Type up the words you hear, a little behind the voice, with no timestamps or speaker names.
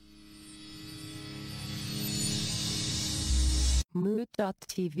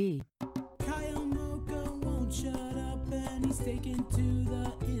Mood.tv. Kyle Mocha won't shut up and he's taken to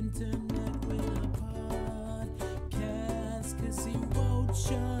the internet with a podcast cause he won't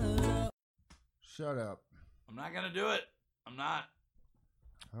shut up. Shut up. I'm not going to do it. I'm not.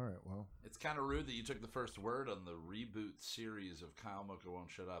 All right, well. It's kind of rude that you took the first word on the reboot series of Kyle Mocha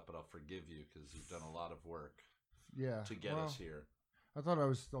Won't Shut Up, but I'll forgive you because you've done a lot of work Yeah. to get us here. I thought I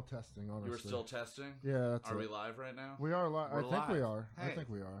was still testing, honestly. You were still testing? Yeah, that's Are it. we live right now? We are live. I think we live. are. Hey, I think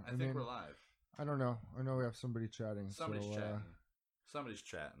we are. I think we're live. I don't know. I know we have somebody chatting. Somebody's so, chatting. Somebody's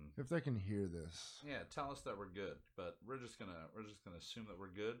chatting. If they can hear this. Yeah, tell us that we're good. But we're just gonna assume that we're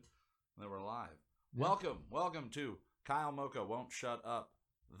good and that we're live. Yeah. Welcome to Kyle Mocha Won't Shut Up,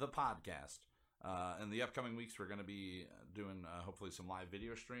 the podcast. In the upcoming weeks, we're going to be doing hopefully some live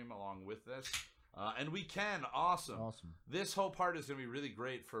video stream along with this. And we can. Awesome. This whole part is going to be really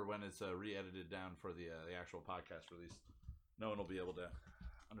great for when it's re-edited down for the actual podcast release. No one will be able to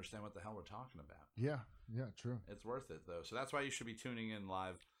understand what the hell we're talking about. Yeah, true. It's worth it, though. So that's why you should be tuning in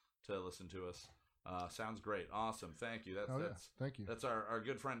live to listen to us. Sounds great. Awesome. Thank you. Thank you. That's our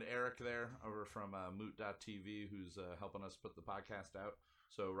good friend Eric there over from Moot.tv who's helping us put the podcast out.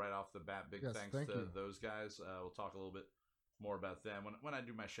 So right off the bat, big thanks to those guys. We'll talk a little bit more about them when I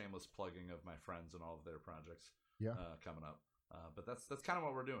do my shameless plugging of my friends and all of their projects coming up. But that's kind of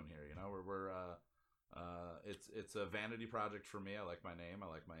what we're doing here. You know, it's a vanity project for me. I like my name, I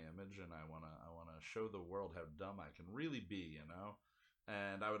like my image, and I wanna show the world how dumb I can really be. You know.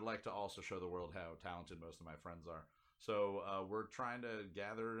 And I would like to also show the world how talented most of my friends are. So we're trying to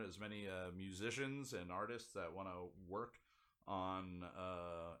gather as many musicians and artists that want to work on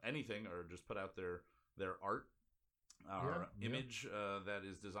anything or just put out their art. Our image that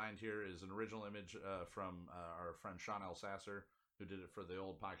is designed here is an original image from our friend Sean L. Sasser, who did it for the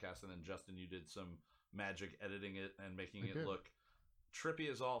old podcast. And then, Justin, you did some magic editing it and making it look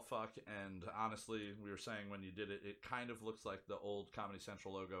trippy as all fuck, and honestly, we were saying when you did it, it kind of looks like the old Comedy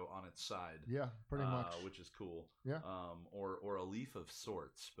Central logo on its side. Yeah, pretty much, which is cool. Yeah, or a leaf of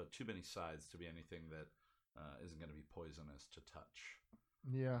sorts, but too many sides to be anything that isn't going to be poisonous to touch.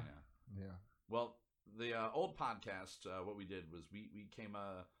 Yeah. Well, the old podcast, what we did was we came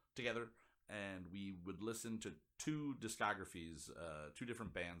together and we would listen to two discographies, two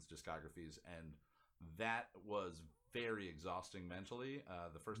different bands' discographies, and that was very exhausting mentally.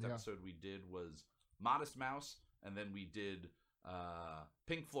 The first episode we did was Modest Mouse, and then we did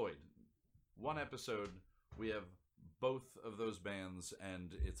Pink Floyd. One episode, we have both of those bands,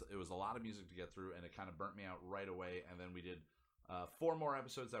 and it was a lot of music to get through, and it kind of burnt me out right away. And then we did 4 more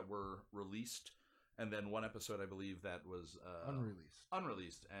episodes that were released, and then one episode, I believe, that was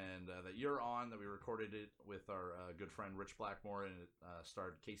unreleased, and that you're on, that we recorded it with our good friend Rich Blackmore, and it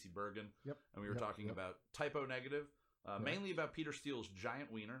starred Casey Bergen. Yep. And we were talking about Typo Negative. Mainly about Peter Steele's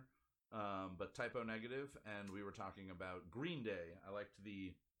Giant Wiener, but Typo Negative, and we were talking about Green Day. I liked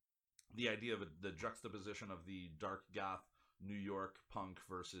the idea of the juxtaposition of the dark goth New York punk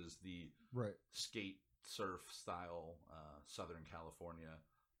versus the skate surf style Southern California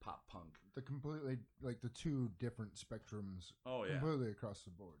pop punk. The completely, like, the two different spectrums. Oh, yeah. Completely across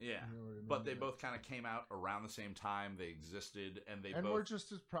the board. Yeah. You know what I mean? But they both kind of came out around the same time. They existed, and both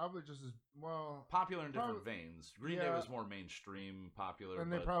were probably just as well popular in different veins. Green Day was more mainstream popular.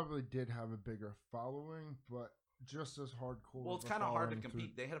 And they probably did have a bigger following, but just as hardcore. Well, it's kind of hard to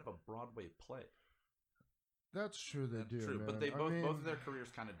compete. They had a Broadway play. That's true. That's true. Man. But they both of their careers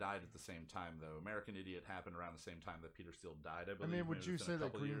kind of died at the same time, though. American Idiot happened around the same time that Peter Steele died. I believe. Would you say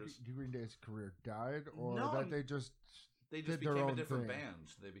that Green Day's career died, or that they just became a different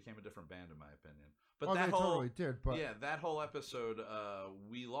band? They became a different band, in my opinion. But they totally did. But that whole episode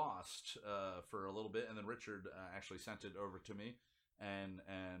we lost for a little bit, and then Richard actually sent it over to me, and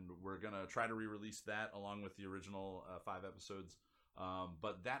we're gonna try to re-release that along with the original 5 episodes.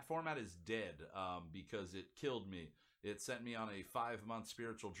 But that format is dead because it killed me. It sent me on a 5-month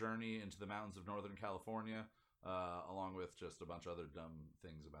spiritual journey into the mountains of Northern California, along with just a bunch of other dumb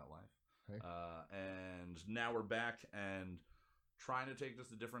things about life. Hey. And now we're back and trying to take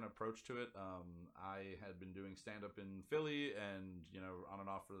just a different approach to it. I had been doing stand-up in Philly and, on and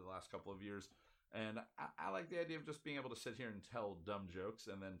off for the last couple of years. And I like the idea of just being able to sit here and tell dumb jokes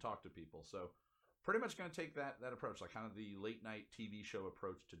and then talk to people. So pretty much going to take that approach, like kind of the late night TV show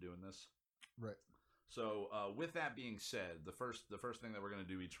approach to doing this. Right. So with that being said, the first thing that we're going to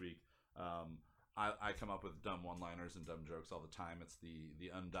do each week, I come up with dumb one-liners and dumb jokes all the time. It's the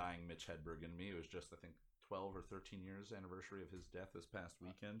undying Mitch Hedberg in me. It was just, I think, 12 or 13 years anniversary of his death this past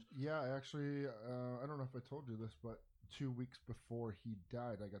weekend. Yeah, actually, I don't know if I told you this, but 2 weeks before he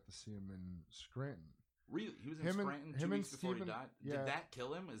died, I got to see him in Scranton. Really? He was in Scranton 2 weeks before he died? Yeah. Did that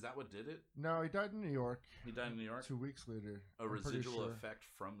kill him? Is that what did it? No, he died in New York. He died in New York? 2 weeks later. A residual effect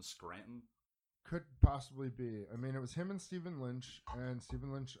from Scranton? Could possibly be. I mean, it was him and Stephen Lynch, and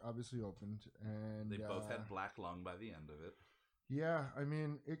Stephen Lynch obviously opened. And they both had black lung by the end of it. Yeah, I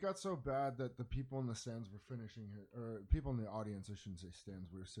mean, it got so bad that the people in the stands were finishing it, or people in the audience, I shouldn't say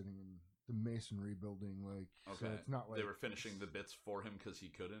stands, were sitting in the masonry building, like, okay. So it's not like they were finishing the bits for him because he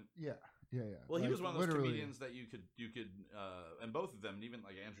couldn't. Yeah. Well, like, he was one of those comedians that you could, and both of them, even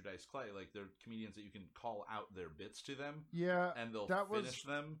like Andrew Dice Clay, like they're comedians that you can call out their bits to them. Yeah, and they'll finish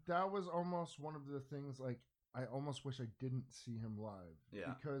them. That was almost one of the things. Like, I almost wish I didn't see him live.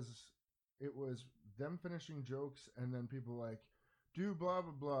 Yeah, because it was them finishing jokes, and then people like, do blah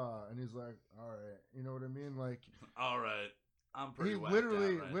blah blah, and he's like, all right, you know what I mean? Like, all right, I'm pretty. He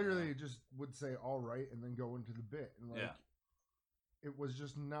literally just would say all right, and then go into the bit, and like, it was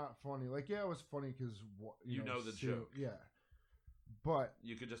just not funny. Like, yeah, it was funny because you know the joke, yeah, but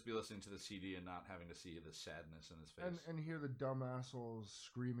you could just be listening to the CD and not having to see the sadness in his face, and hear the dumb assholes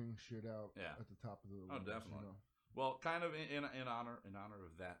screaming shit out at the top of the lungs, definitely. You know? Well, kind of in honor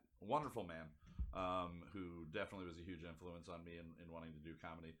of that wonderful man. Who definitely was a huge influence on me in wanting to do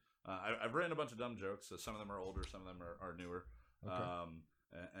comedy. I've written a bunch of dumb jokes. So some of them are older, some of them are newer. Okay.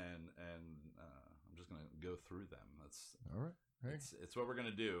 And I'm just gonna go through them. That's all right. Hey, it's what we're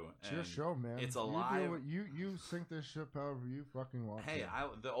gonna do. It's your show, man. It's alive. You sink this ship however you fucking want. Hey,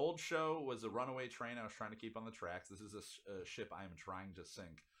 the old show was a runaway train I was trying to keep on the tracks. This is a ship I am trying to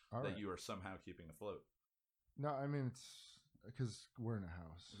sink you are somehow keeping afloat. No, I mean it's. Because we're in a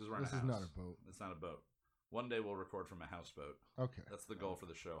house. This is not a boat. It's not a boat. One day we'll record from a houseboat. Okay. That's the goal for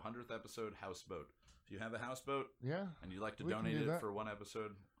the show. 100th episode, houseboat. If you have a houseboat and you'd like to donate it for one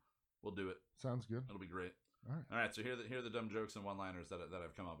episode, we'll do it. Sounds good. It'll be great. All right. All right, so here are the dumb jokes and one-liners that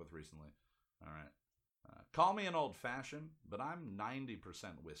I've come up with recently. All right. Call me an old-fashioned, but I'm 90%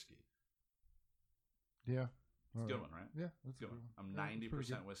 whiskey. Yeah. It's a good one, right? Yeah, that's a good one. I'm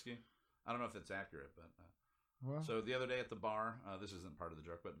 90% whiskey. I don't know if that's accurate, but... Well, so the other day at the bar, this isn't part of the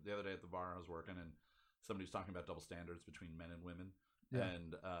joke, but the other day at the bar I was working and somebody was talking about double standards between men and women. Yeah.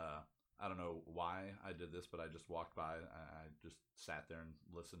 And I don't know why I did this, but I just walked by. I just sat there and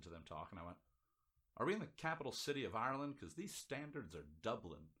listened to them talk, and I went, are we in the capital city of Ireland? Because these standards are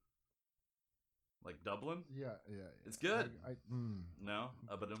Dublin. Like Dublin? Yeah. It's good. No?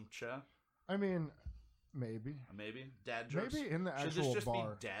 Abadum-cha? I mean, maybe. Maybe? Dad jokes? Maybe in the actual bar. Should this just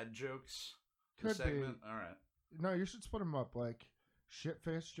be dad jokes? Could segment? Be. All right. No, you should split them up, like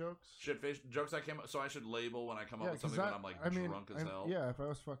shit-face jokes. Shit-face jokes I came up, so I should label when I come up with something when I'm like drunk as hell. Yeah, if I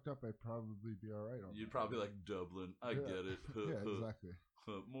was fucked up, I'd probably be all right. You'd probably be like Dublin. I get it. Yeah, exactly.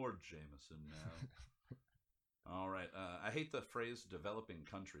 More Jameson now. All right. I hate the phrase developing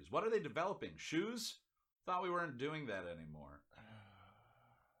countries. What are they developing? Shoes? Thought we weren't doing that anymore.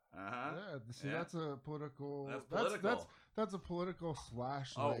 Yeah, see, that's a political. That's political. That's a political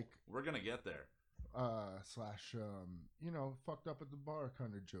slash. We're gonna get there. Slash, fucked up at the bar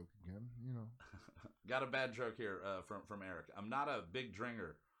kind of joke again. Got a bad joke here from Eric. I'm not a big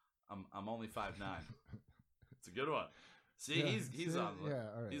drinker. I'm only 5'9". It's a good one. See, yeah, he's on the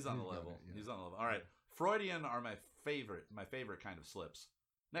all right. He's on the level. He's on the level. All right, Freudian are my favorite kind of slips,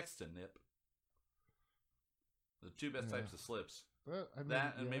 next to nip. The two best types of slips. But,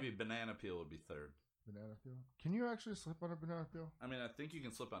 maybe banana peel would be third. Banana peel? Can you actually slip on a banana peel? I mean, I think you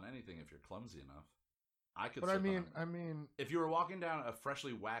can slip on anything if you're clumsy enough. I could. But I mean, if you were walking down a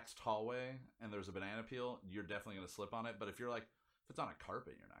freshly waxed hallway and there's a banana peel, you're definitely going to slip on it. But if it's on a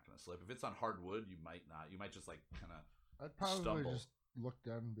carpet, you're not going to slip. If it's on hardwood, you might not. You might just like kind of. I'd probably stumble. Just look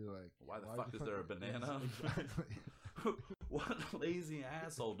down and be like, "Why the fuck is there a banana?" Yes, exactly. What lazy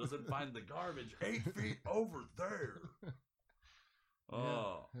asshole doesn't find the garbage 8 feet over there?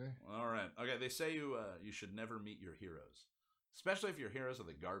 Oh, hey. All right. Okay, they say you should never meet your heroes, especially if your heroes are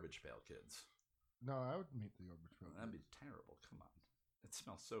the Garbage Pail Kids. No, I would meet the Garbage Pail Kids. That'd be terrible. Come on, it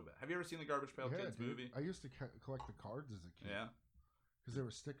smells so bad. Have you ever seen the Garbage Pail Kids movie? I used to collect the cards as a kid. Yeah, because there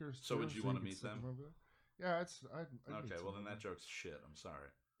were stickers. So would you want to meet them? Yeah, I'd okay. Well, then that joke's shit. I'm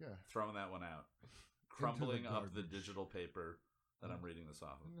sorry. Yeah, throwing that one out. Crumbling up the digital paper that I'm reading this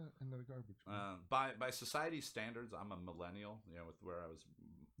off of. Into the garbage. By society's standards, I'm a millennial. With where I was,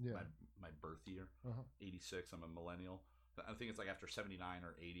 my birth year, 86. I'm a millennial. I think it's like after 79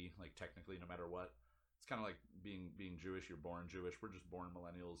 or 80, like technically, no matter what. It's kind of like being Jewish. You're born Jewish. We're just born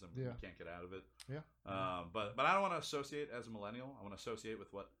millennials, and we can't get out of it. Yeah. But I don't want to associate as a millennial. I want to associate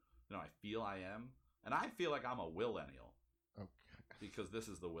with what I feel I am, and I feel like I'm a willennial. Okay. Because this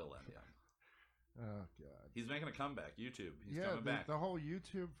is the willennial. Oh god. He's making a comeback. YouTube. He's coming back. The whole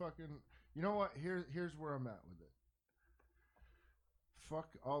YouTube fucking. You know what? Here's where I'm at with it. Fuck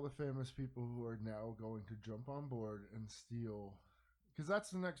all the famous people who are now going to jump on board and steal. Because that's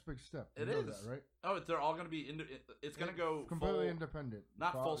the next big step. You know that, right? Oh, they're all going to be... It's going to go completely independent.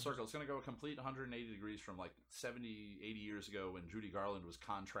 Not full circle. It's going to go a complete 180 degrees from like 70, 80 years ago when Judy Garland was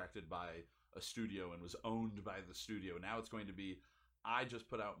contracted by a studio and was owned by the studio. Now it's going to be, I just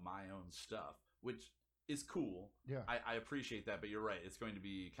put out my own stuff, which is cool. Yeah. I appreciate that, but you're right. It's going to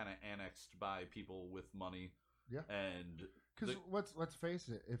be kind of annexed by people with money. Yeah. And... Because let's face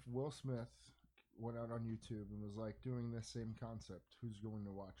it, if Will Smith went out on YouTube and was like doing this same concept, who's going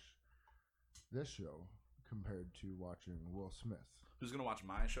to watch this show compared to watching Will Smith? Who's going to watch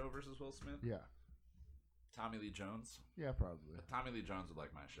my show versus Will Smith? Yeah. Tommy Lee Jones? Yeah, probably. Tommy Lee Jones would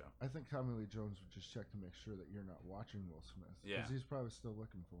like my show. I think Tommy Lee Jones would just check to make sure that you're not watching Will Smith. Yeah. Because he's probably still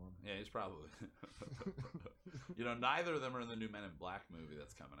looking for him. Yeah, he's probably. You know, neither of them are in the new Men in Black movie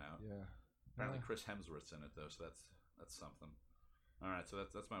that's coming out. Yeah. Apparently Chris Hemsworth's in it, though, so that's something. All right, so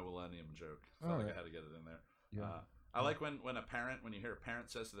that's my Millennium joke. I felt like I had to get it in there. Yeah. I like when you hear a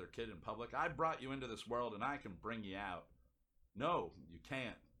parent says to their kid in public, "I brought you into this world and I can bring you out." No, you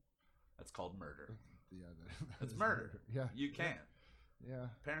can't. That's called murder. Yeah, it's murder. Yeah, you can't. Yeah,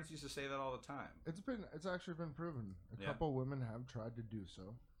 parents used to say that all the time. It's actually been proven. A couple women have tried to do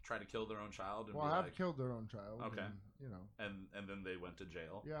so. Try to kill their own child. And have killed their own child. Okay. And, and then they went to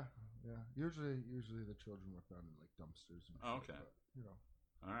jail. Yeah. Yeah. Usually the children were found in like dumpsters. And okay.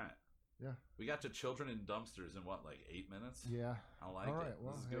 But, All right. Yeah. We got to children in dumpsters in what, like 8 minutes? Yeah. I like it.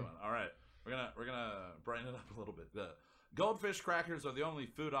 Well, this is good one. All right. We're gonna brighten it up a little bit. The goldfish crackers are the only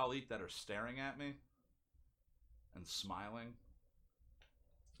food I'll eat that are staring at me and smiling.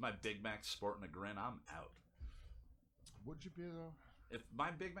 It's my Big Mac sporting a grin. I'm out. Would you be though? If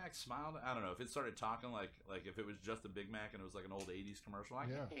my Big Mac smiled, I don't know. If it started talking like if it was just a Big Mac and it was like an old '80s commercial, like,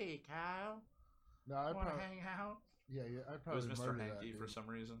 "Hey, Kyle, no, I want to hang out?" Yeah, I'd probably. It was Mr. Hanky for some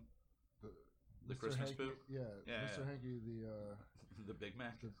reason. The Christmas Hanky, poo. Yeah, Mr. Hanky, the Big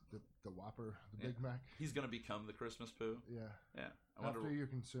Mac, the Whopper, the Big Mac. He's gonna become the Christmas poo. Yeah, yeah. After you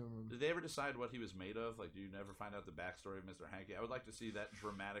consume him. Did they ever decide what he was made of? Like, do you never find out the backstory of Mr. Hanky? I would like to see that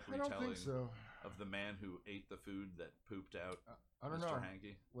dramatic retelling of the man who ate the food that pooped out. I don't Mr. know.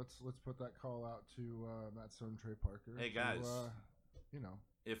 Hanky. Let's put that call out to Matt Stone, Trey Parker. Hey guys, if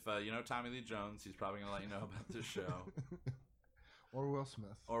you know Tommy Lee Jones, he's probably gonna let you know about this show. Or Will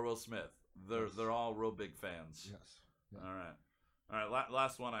Smith. They're all real big fans. Yes. Yeah. All right.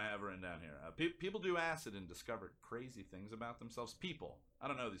 Last one I have written down here. People do acid and discover crazy things about themselves. People. I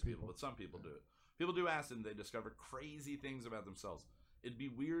don't know these people, but some people do it. People do acid and they discover crazy things about themselves. It'd be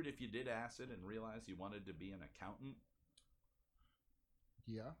weird if you did acid and realized you wanted to be an accountant.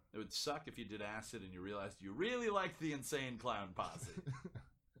 Yeah. It would suck if you did acid and you realized you really liked the Insane Clown Posse.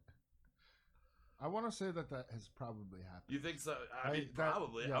 I want to say that has probably happened. You think so? I mean,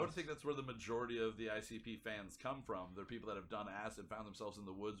 probably. Yes. I would think that's where the majority of the ICP fans come from. They're people that have done acid, found themselves in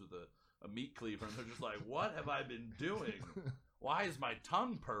the woods with a meat cleaver, and they're just like, what have I been doing? Why is my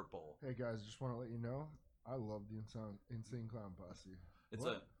tongue purple? Hey, guys, just want to let you know, I love the Insane Clown Posse. It's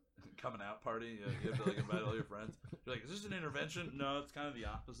a coming out party. You have to like invite all your friends. You're like, is this an intervention? No, it's kind of the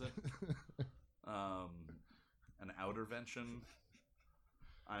opposite. An outervention.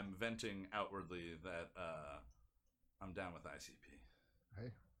 I'm venting outwardly that I'm down with ICP.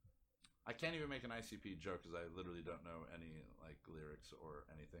 Hey. I can't even make an ICP joke because I literally don't know any like lyrics or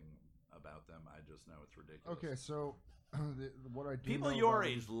anything about them. I just know it's ridiculous. Okay, so what I do people your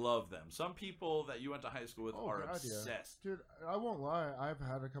age love them. Some people that you went to high school with are obsessed. Yeah. Dude, I won't lie. I've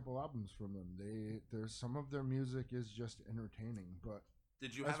had a couple albums from them. There's some of their music is just entertaining, but.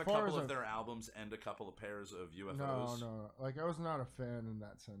 Did you have a couple of their albums and a couple of pairs of UFOs? No. Like, I was not a fan in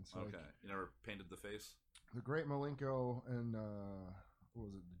that sense. Okay. Like, you never painted the face? The Great Malenko and, what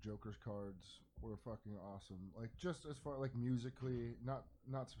was it, the Joker's cards were fucking awesome. Like, just as far, like, musically, not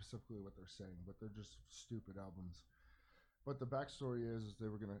specifically what they're saying, but they're just stupid albums. But the backstory is they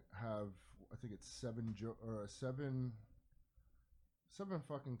were going to have, I think it's seven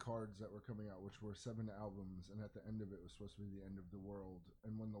fucking cards that were coming out, which were 7 albums, and at the end of it was supposed to be the end of the world.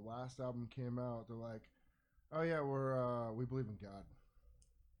 And when the last album came out, they're like, "Oh yeah, we believe in God."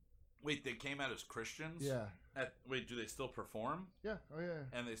 Wait, they came out as Christians? Yeah. Wait, do they still perform? Yeah. Oh yeah.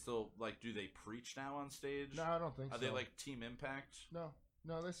 And they still do they preach now on stage? No, I don't think so. Are they like Team Impact? No,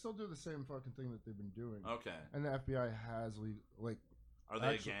 they still do the same fucking thing that they've been doing. Okay. And the FBI has like. Are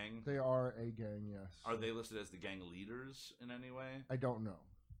they a gang? They are a gang, yes. Are they listed as the gang leaders in any way? I don't know.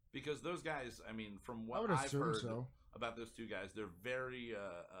 Because those guys, I mean, from what I've heard so. about those two guys, they're very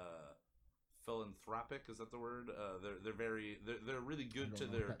philanthropic. Is that the word? They're really good to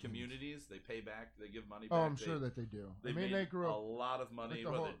their communities. They pay back. They give money back. Oh, I'm sure that they do. They grew up a lot of money.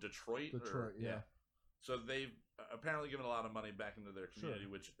 Like Detroit? Yeah. So they've apparently given a lot of money back into their community.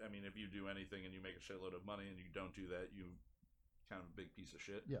 Sure. Which, I mean, if you do anything and you make a shitload of money and you don't do that, you kind of a big piece of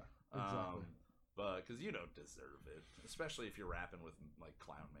shit. Yeah, exactly. But because you don't deserve it, especially if you're rapping with like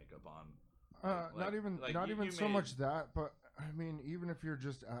clown makeup on. Not even so much that, but I mean, even if you're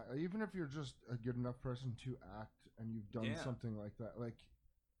just a good enough person to act and you've done something like that, like,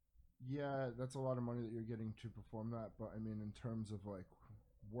 yeah, that's a lot of money that you're getting to perform that. But I mean, in terms of like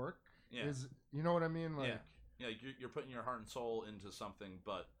work, is, you know what I mean? Like, yeah, you're putting your heart and soul into something,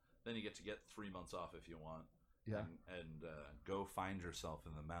 but then you get 3 months off if you want. Yeah, and go find yourself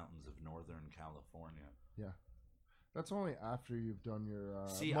in the mountains of Northern California. Yeah. That's only after you've done your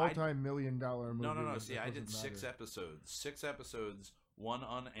multi-million-dollar movie. No. See, I did 6 episodes. 6 episodes, one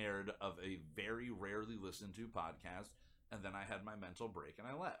unaired of a very rarely listened to podcast, and then I had my mental break and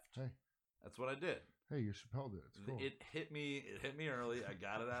I left. Hey, that's what I did. Hey, you Chappelle did it. It's cool. It hit me early. I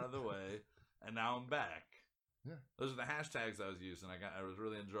got it out of the way, and now I'm back. Yeah, those are the hashtags I was using. I was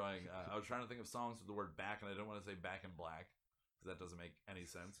really enjoying. I was trying to think of songs with the word "back," and I don't want to say "back in black" because that doesn't make any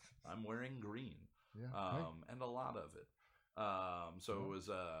sense. I'm wearing green. Yeah, and a lot of it. So it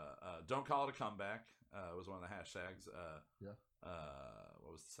was "Don't Call It a Comeback." Was one of the hashtags.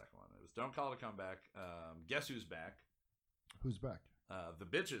 What was the second one? It was "Don't Call It a Comeback." Guess who's back? Who's back? The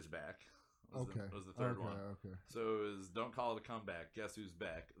bitch is back. Was the third one. Okay. So it was "Don't Call It a Comeback." Guess who's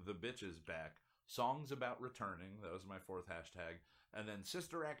back? The bitch is back. Songs about returning. That was my 4th hashtag. And then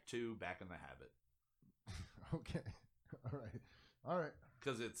Sister Act 2, Back in the Habit. Okay. All right.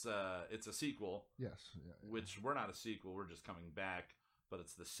 Because it's a sequel. Yes. Yeah. Which we're not a sequel. We're just coming back. But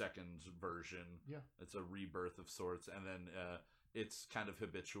it's the second version. Yeah. It's a rebirth of sorts. And then it's kind of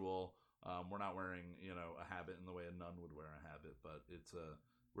habitual. We're not wearing, a habit in the way a nun would wear a habit. But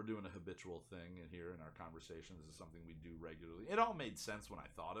we're doing a habitual thing here in our conversations. This is something we do regularly. It all made sense when I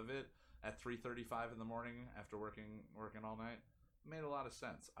thought of it. At 3:35 in the morning after working all night, it made a lot of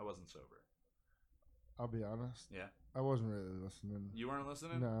sense. I wasn't sober. I'll be honest. Yeah. I wasn't really listening. You weren't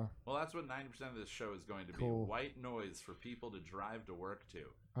listening? No. Well, that's what 90% of this show is going to be. White noise for people to drive to work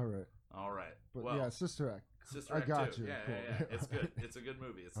to. All right. But Sister Act. Sister Act I got 2. you. Yeah. It's good. It's a good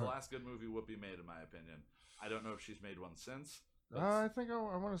movie. It's the last good movie Whoopi made, in my opinion. I don't know if she's made one since. I think I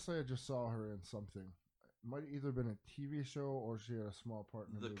want to say I just saw her in something. Might either been a TV show or she had a small part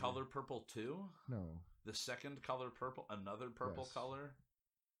in the movie. Color Purple 2? No. The second Color Purple? Another Purple Color?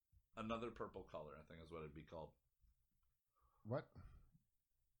 Another Purple Color, I think is what it'd be called. What?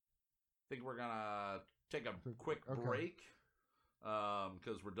 I think we're going to take a quick break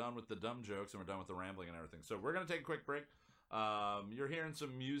because we're done with the dumb jokes and we're done with the rambling and everything. So we're going to take a quick break. You're hearing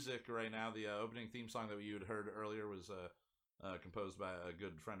some music right now. The opening theme song that you had heard earlier was composed by a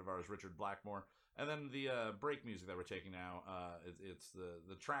good friend of ours, Richard Blackmore. And then the break music that we're taking now, it's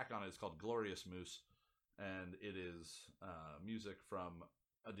the track on it is called Glorious Moose, and it is music from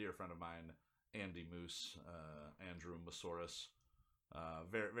a dear friend of mine, Andy Moose, Andrew Masoris.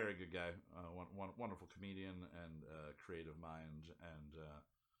 Very, very good guy, wonderful comedian and creative mind, and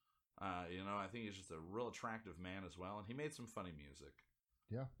I think he's just a real attractive man as well, and he made some funny music.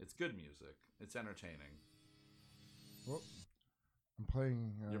 Yeah. It's good music. It's entertaining. Well, I'm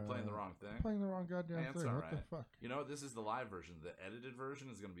playing... You're playing the wrong thing? I'm playing the wrong goddamn thing. All what the fuck? You know what? This is the live version. The edited version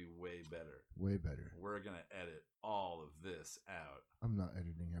is going to be way better. Way better. We're going to edit all of this out. I'm not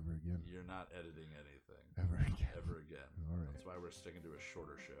editing ever again. You're not editing anything. Ever again. Ever again. All right. That's why we're sticking to a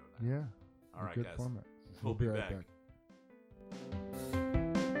shorter show now. Yeah. All right, good guys. Format. We'll be right back.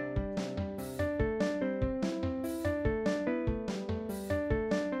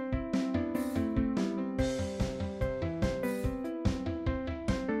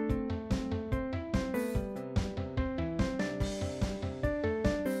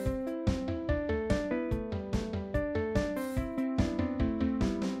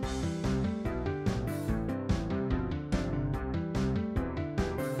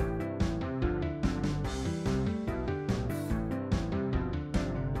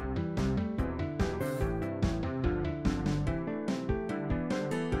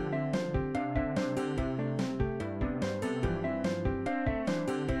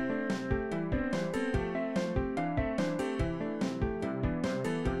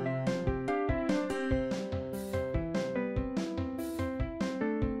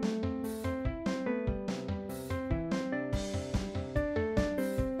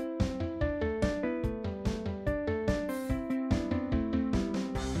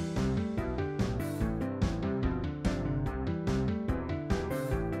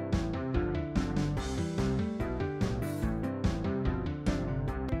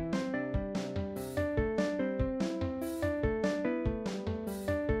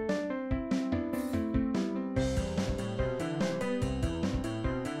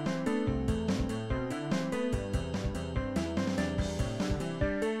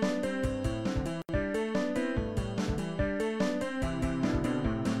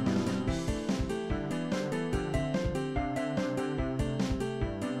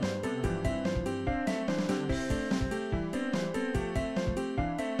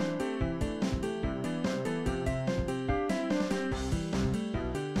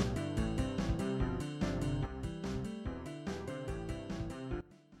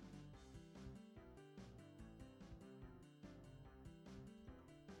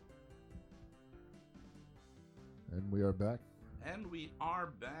 We are back. And we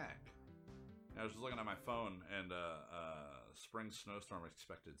are back. I was just looking at my phone, and spring snowstorm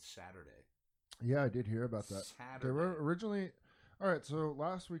expected Saturday. Yeah, I did hear about that. Saturday. They were originally... All right, so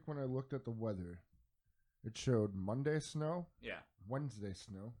last week when I looked at the weather, it showed Monday snow. Yeah. Wednesday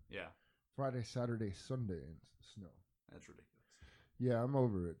snow. Yeah. Friday, Saturday, Sunday snow. That's ridiculous. Yeah, I'm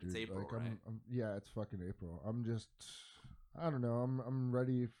over it, dude. It's April, like, right? Yeah, it's fucking April. I'm just... I don't know. I'm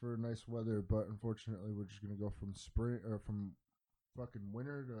ready for nice weather, but unfortunately, we're just gonna go from spring or from fucking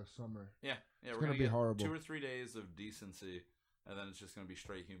winter to summer. Yeah, it's we're gonna be horrible. 2 or 3 days of decency, and then it's just gonna be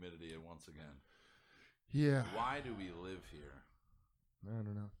straight humidity once again. Yeah. Why do we live here? I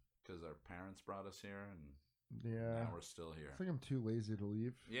don't know. Because our parents brought us here, and now we're still here. I think I'm too lazy to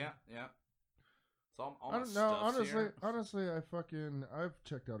leave. Yeah. So all I don't know. Honestly, I've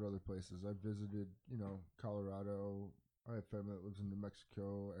checked out other places. I've visited, Colorado. I have family that lives in New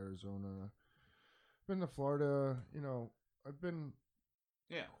Mexico, Arizona. Been to Florida. I've been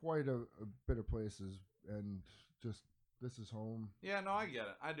quite a bit of places, and just this is home. Yeah, no, I get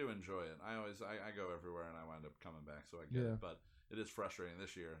it. I do enjoy it. I go everywhere, and I wind up coming back, so I get it. But it is frustrating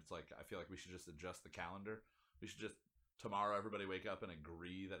this year. It's like I feel like we should just adjust the calendar. We should just tomorrow everybody wake up and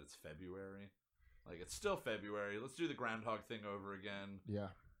agree that it's February. Like, it's still February. Let's do the groundhog thing over again. Yeah.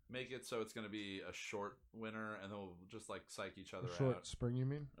 Make it so it's going to be a short winter, and then we'll just, like, psych each other out. A short spring, you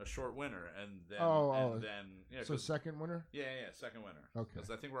mean? A short winter, and then... Yeah, so second winter? Yeah, second winter. Okay.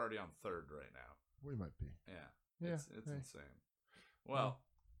 Because I think we're already on third right now. We might be. Yeah. It's insane. Well,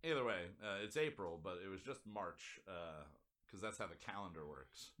 either way, it's April, but it was just March, because that's how the calendar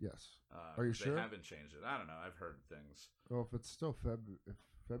works. Yes. Are you sure? They haven't changed it. I don't know. I've heard things. Well, if it's still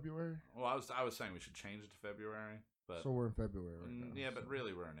February? Well, I was saying we should change it to February. But, so we're in February right now. Yeah, but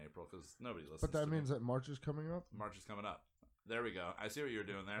really we're in April because nobody listens. But that means that March is coming up? March is coming up. There we go. I see what you're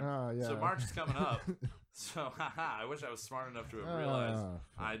doing there. Yeah. So March is coming up. So, I wish I was smart enough to have realized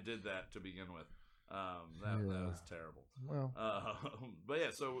I did that to begin with. That was terrible. Well, but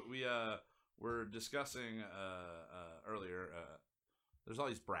yeah, so we were discussing earlier. There's all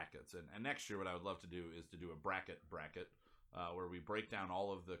these brackets, and next year, what I would love to do is to do a bracket, where we break down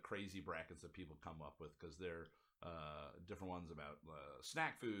all of the crazy brackets that people come up with because they're different ones about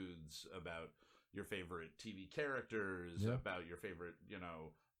snack foods, about your favorite TV characters, about your favorite,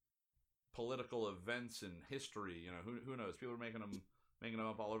 political events in history. Who knows? People are making them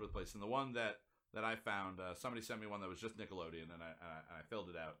up all over the place. And the one that I found, somebody sent me one that was just Nickelodeon, and I filled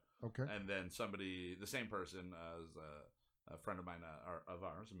it out. Okay. And then the same person, a friend of mine of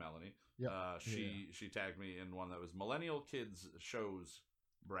ours, Melanie. She tagged me in one that was Millennial Kids Shows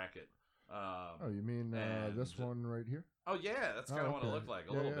bracket. You mean this one right here? Oh yeah, that's kind of what it looked like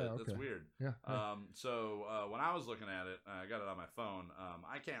a little bit. Okay. That's weird. Yeah. So when I was looking at it, I got it on my phone.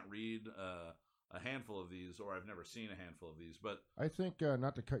 I can't read a handful of these, or I've never seen a handful of these. But I think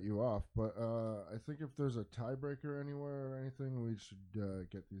not to cut you off, but I think if there's a tiebreaker anywhere or anything, we should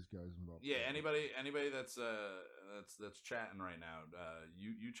get these guys involved. Yeah, anybody that's chatting right now,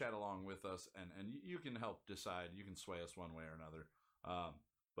 you chat along with us, and you can help decide. You can sway us one way or another.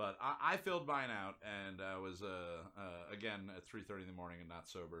 But I filled mine out, and I was again at 3:30 in the morning and not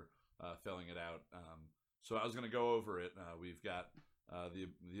sober, filling it out. So I was going to go over it. We've got the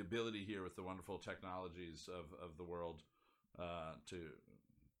ability here with the wonderful technologies of the world to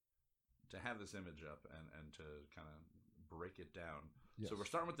have this image up and to kind of break it down. Yes. So we're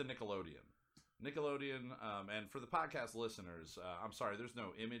starting with the Nickelodeon. And for the podcast listeners, I'm sorry, there's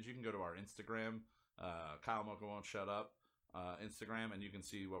no image. You can go to our Instagram, Kyle Mocha Won't Shut Up. Instagram, and you can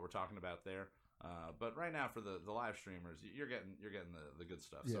see what we're talking about there. But right now, for the live streamers, you're getting the good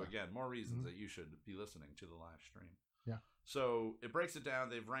stuff. Yeah. So again, more reasons that you should be listening to the live stream. Yeah. So it breaks it down.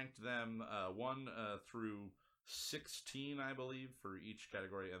 They've ranked them 1 through 16, I believe, for each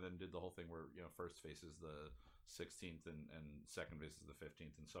category, and then did the whole thing where first faces the 16th and second faces the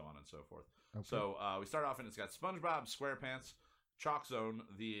 15th, and so on and so forth. Okay. So we start off, and it's got SpongeBob SquarePants, Chalk Zone,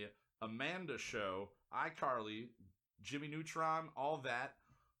 The Amanda Show, iCarly, Jimmy Neutron, all that.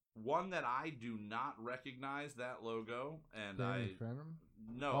 One that I do not recognize that logo, and Danny Phantom?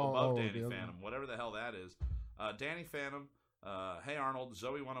 No, above Danny Phantom, whatever the hell that is. Danny Phantom, Hey Arnold,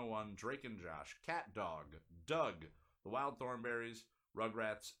 Zoe 101, Drake and Josh, Cat Dog, Doug, The Wild Thornberries,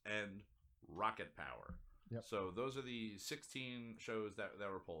 Rugrats, and Rocket Power. Yep. So those are the 16 shows that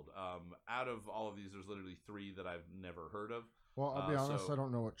were pulled. Out of all of these, there's literally 3 that I've never heard of. Well, I'll be honest, I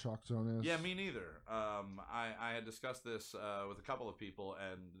don't know what Chalk Zone is. Yeah, me neither. I had discussed this with a couple of people,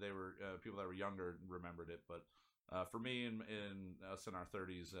 and they were people that were younger remembered it. But for me, in us in our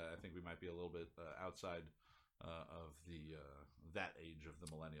 30s, I think we might be a little bit outside of the that age of the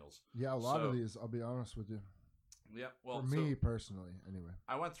millennials. Yeah, a lot of these, I'll be honest with you. Yeah, well, for me personally, anyway.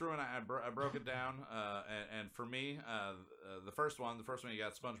 I went through and I broke it down, and for me, the first one you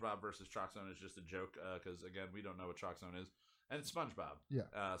got SpongeBob versus Chalk Zone is just a joke because again we don't know what Chalk Zone is, and it's SpongeBob.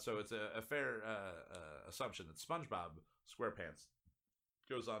 Yeah. So it's a fair assumption that SpongeBob SquarePants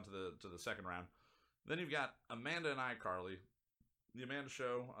goes on to the second round. Then you've got Amanda and iCarly. The Amanda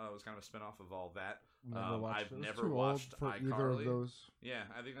Show was kind of a spinoff of all that. I've never watched iCarly. Either of those. Yeah,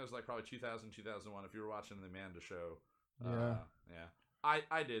 I think that was like probably 2000, 2001. If you were watching the Amanda Show. Yeah.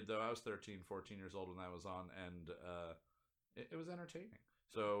 I did, though. I was 13, 14 years old when that was on, and it was entertaining.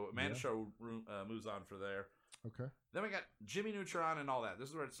 So Amanda Show moves on for there. Okay. Then we got Jimmy Neutron and all that. This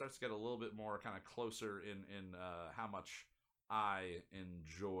is where it starts to get a little bit more kind of closer in how much I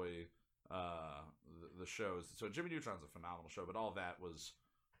enjoy the shows. So Jimmy Neutron's a phenomenal show, but all that was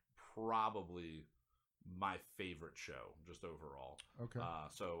probably my favorite show just overall. Okay.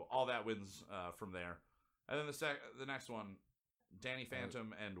 So all that wins from there, and then the next one, Danny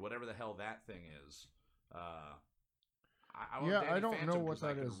Phantom and whatever the hell that thing is. I don't know what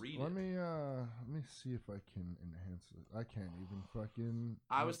that is. Let me see if I can enhance it. I can't even fucking.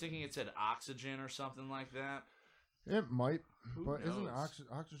 I was thinking it said Oxygen or something like that. It might, but knows? Isn't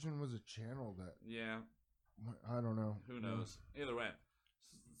Oxygen was a channel that? Yeah. I don't know. Who knows? Either way.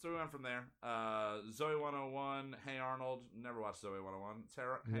 So we went from there. Zoe 101, Hey Arnold. Never watched Zoe 101. It's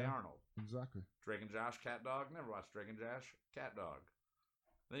Hey Arnold. Exactly. Drake and Josh, Cat Dog. Never watched Drake and Josh, Cat Dog.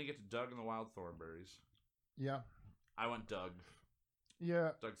 Then you get to Doug and the Wild Thornberrys. Yeah. I went Doug.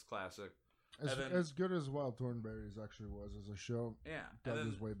 Yeah. Doug's classic. As good as Wild Thornberrys actually was as a show. Yeah. Doug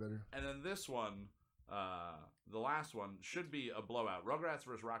is way better. And then this one, the last one, should be a blowout. Rugrats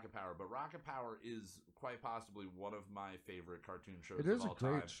versus Rocket Power. But Rocket Power is quite possibly one of my favorite cartoon shows of all time. It is a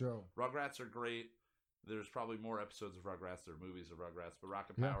great show. Rugrats are great. There's probably more episodes of Rugrats. There are movies of Rugrats. But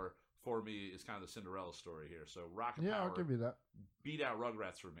Rocket Power, for me, is kind of the Cinderella story here. So Rocket Power, I'll give you that. Beat out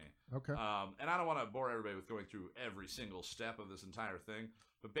Rugrats for me. Okay. And I don't want to bore everybody with going through every single step of this entire thing.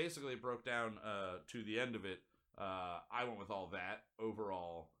 But basically, it broke down to the end of it. I went with all that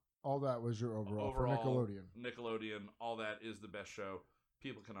overall. All that was your overall for Nickelodeon. Nickelodeon, all that is the best show.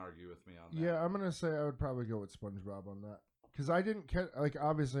 People can argue with me on that. Yeah, I'm gonna say I would probably go with SpongeBob on that because I didn't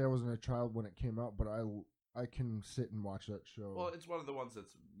obviously I wasn't a child when it came out, but I can sit and watch that show. Well, it's one of the ones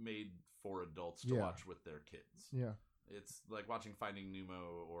that's made for adults to watch with their kids. Yeah. It's like watching Finding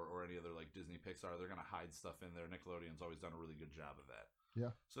Nemo or any other like Disney Pixar. They're gonna hide stuff in there. Nickelodeon's always done a really good job of that. Yeah.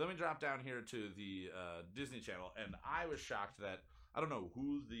 So then we drop down here to the Disney Channel, and I was shocked that I don't know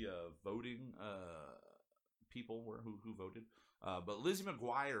who the voting people were who voted, but Lizzie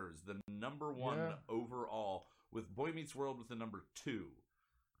McGuire is the number one overall, with Boy Meets World with the number 2,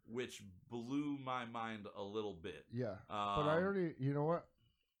 which blew my mind a little bit. Yeah, but I already, you know what?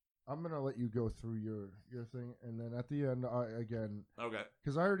 I'm gonna let you go through your thing, and then at the end, okay,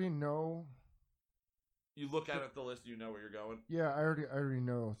 because I already know. You look at the list, you know where you're going. Yeah, I already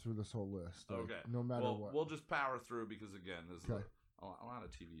know through this whole list. Okay, no matter what, we'll just power through because again, there's a lot of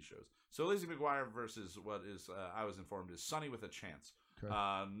TV shows. So Lizzie McGuire versus what is I was informed is Sunny with a Chance. Okay.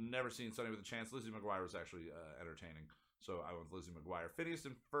 Never seen Sunny with a Chance. Lizzie McGuire was actually entertaining, so I went with Lizzie McGuire. Phineas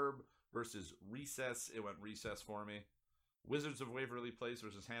and Ferb versus Recess. It went Recess for me. Wizards of Waverly Place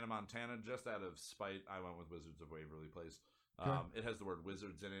versus Hannah Montana. Just out of spite, I went with Wizards of Waverly Place. Okay. It has the word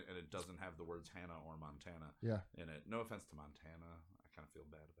wizards in it, and it doesn't have the words Hannah or Montana in it. No offense to Montana. I kind of feel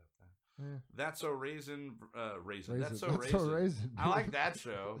bad about that. Yeah. That's So Raisin. That's So That's So Raisin. I like that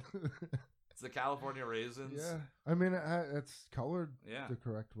show. It's the California Raisins. Yeah. I mean, it's colored the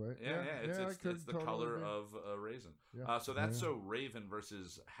correct way. Yeah. It's the color of a raisin. Yeah. So That's So Raven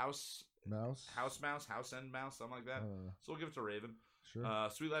versus House Mouse, End Mouse, something like that. So we'll give it to Raven. Sure.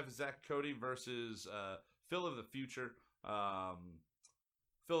 Sweet Life of Zach Cody versus Phil of the Future.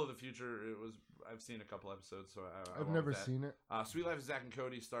 Phil of the Future. I've seen a couple episodes, so I've never seen it. Sweet Life of Zach and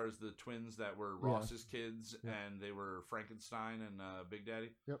Cody stars the twins that were Ross's kids, and they were Frankenstein and Big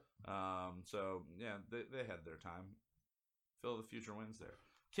Daddy. Yep. So yeah, they had their time. Phil of the Future wins there.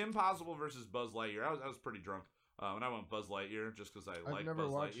 Kim Possible versus Buzz Lightyear. I was pretty drunk. And I went Buzz Lightyear just because I like Buzz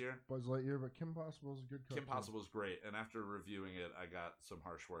Lightyear. Buzz Lightyear, but Kim Possible is a good cartoon. Kim Possible is great, and after reviewing it, I got some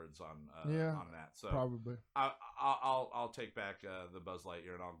harsh words on that. So probably I'll take back the Buzz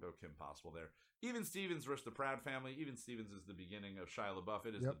Lightyear, and I'll go Kim Possible there. Even Stevens versus the Proud Family. Even Stevens is the beginning of Shia LaBeouf.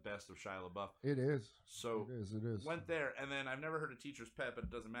 It is the best of Shia LaBeouf. It is. So it is. Went there, and then I've never heard of Teacher's Pet, but it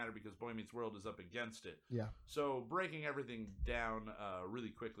doesn't matter because Boy Meets World is up against it. Yeah. So breaking everything down really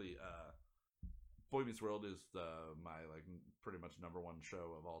quickly. Boy Meets World is my pretty much number one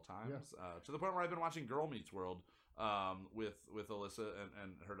show of all times. To the point where I've been watching Girl Meets World with Alyssa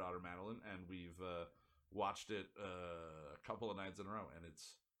and her daughter Madeline, and we've watched it a couple of nights in a row, and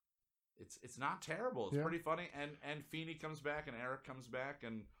it's not terrible. It's pretty funny, and Feeney comes back, and Eric comes back,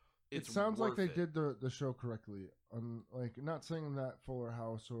 and it sounds like they did the show correctly. Like, not saying that Fuller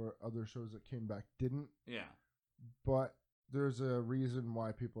House or other shows that came back didn't. Yeah. But there's a reason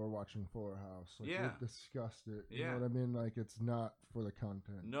why people are watching Fuller House. Like, we've discussed it. You know what I mean? Like, it's not for the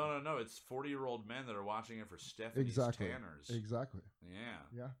content. No. It's 40-year-old men that are watching it for Stephanie's Tanners. Exactly.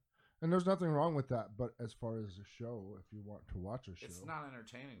 Yeah. And there's nothing wrong with that, but as far as a show, if you want to watch a show, it's not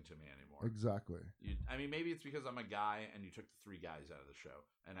entertaining to me anymore. Exactly. I mean, maybe it's because I'm a guy and you took the 3 guys out of the show,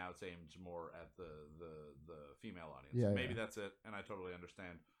 and now it's aimed more at the female audience. Yeah, maybe that's it, and I totally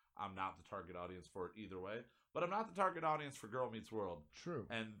understand. I'm not the target audience for it either way, but I'm not the target audience for Girl Meets World. True.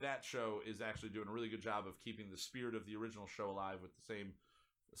 And that show is actually doing a really good job of keeping the spirit of the original show alive with the same,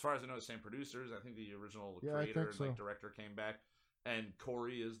 as far as I know, the same producers. I think the original creator and director came back. And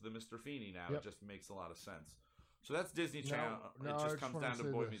Corey is the Mr. Feeney now. It just makes a lot of sense. So that's Disney Channel. It just comes down to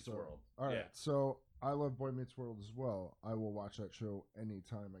Boy Meets World. All right. So I love Boy Meets World as well. I will watch that show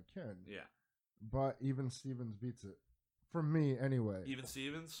anytime I can. Yeah. But Even Stevens beats it. For me, anyway. Even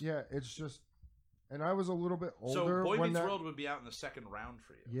Stevens? Yeah, it's just... And I was a little bit older. So Boy Meets World would be out in the second round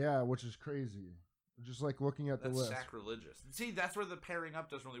for you. Yeah, which is crazy. Just like looking at the list. That's sacrilegious. See, that's where the pairing up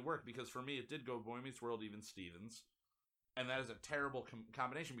doesn't really work. Because for me, it did go Boy Meets World, Even Stevens. And that is a terrible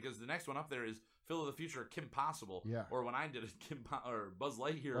combination because the next one up there is Phil of the Future, Kim Possible. Yeah. Or when I did it, Buzz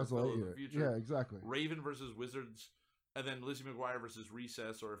Lightyear, Phil of the Future. Yeah, exactly. Raven versus Wizards, and then Lizzie McGuire versus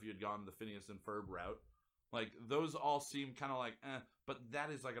Recess, or if you had gone the Phineas and Ferb route. Like, those all seem kind of like, but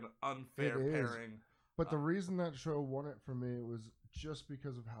that is like an unfair pairing. But the reason that show won it for me was just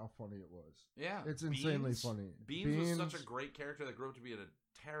because of how funny it was. Yeah. It's insanely funny. Beans was such a great character that grew up to be a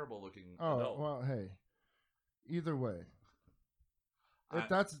terrible looking adult. Well, hey. Either way.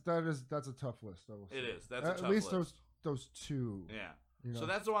 That's a tough list. I will say. It is. That's a tough list. At least those 2. Yeah. You know? So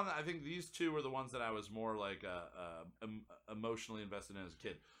that's the one that I think these 2 were the ones that I was more like emotionally invested in as a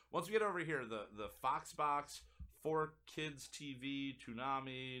kid. Once we get over here, the Fox Box, 4Kids TV,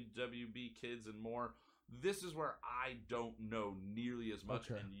 Toonami, WB Kids, and more. This is where I don't know nearly as much,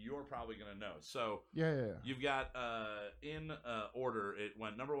 and you're probably going to know. So you've got in order. It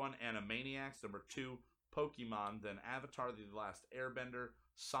went number 1, Animaniacs. Number 2, Pokemon, then Avatar: The Last Airbender,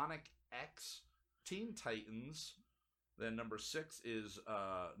 Sonic X, Teen Titans, then number 6 is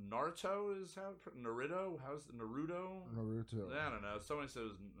Naruto. Is how Naruto? How's Naruto? Naruto. I don't know. Someone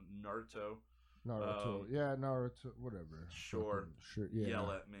says Naruto. Naruto. Naruto. Whatever. Sure. Yeah.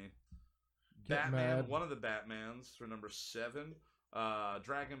 Yell at me. Get Batman. mad. One of the Batmans for number 7.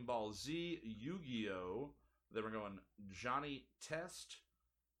 Dragon Ball Z, Yu-Gi-Oh. Then we're going Johnny Test,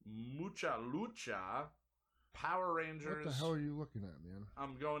 Mucha Lucha, Power Rangers. What the hell are you looking at, man?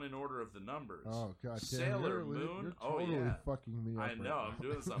 I'm going in order of the numbers. Oh, God. Sailor Moon. You're totally fucking me up. I know. I'm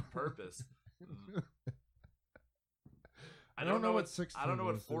doing this on purpose. I don't know what 16 I don't know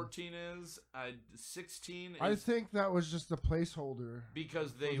what is, 14 is. 16 is... I think that was just a placeholder.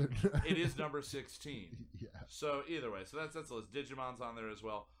 Because it is number 16. Yeah. So either way. So that's the list. Digimon's on there as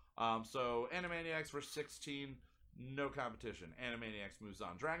well. So Animaniacs for 16. No competition. Animaniacs moves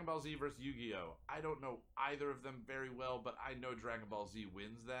on. Dragon Ball Z versus Yu-Gi-Oh! I don't know either of them very well, but I know Dragon Ball Z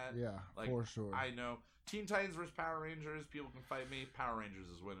wins that. Yeah, for sure. I know. Teen Titans versus Power Rangers. People can fight me. Power Rangers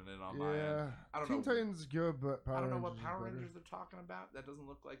is winning it on my end. Yeah. I don't Teen know. Titans is good, but Power Rangers I don't know what is Power better. Rangers they're talking about. That doesn't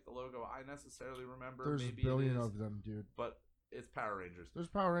look like the logo I necessarily remember. There's Maybe a billion it is, of them, dude. but it's Power Rangers. There's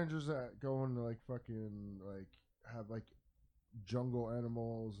Power Rangers that go into like fucking like have like jungle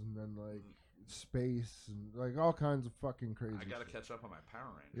animals and then like space and like all kinds of fucking crazy. I gotta shit. catch up on my Power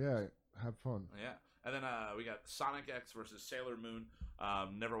Rangers. Yeah, have fun. Yeah. And then we got Sonic X versus Sailor Moon.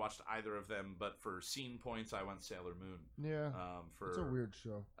 Never watched either of them, but for scene points, I went Sailor Moon. Yeah. It's a weird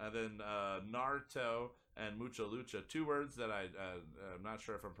show. And then Naruto and Mucha Lucha, 2 words that I'm not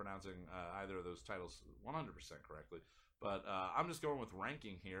sure if I'm pronouncing either of those titles 100% correctly. But I'm just going with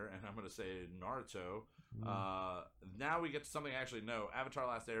ranking here, and I'm going to say Naruto. Now we get to something I actually know. Avatar: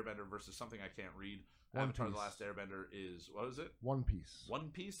 Last Airbender versus something I can't read. Avatar: The Last Airbender is, what is it? One Piece.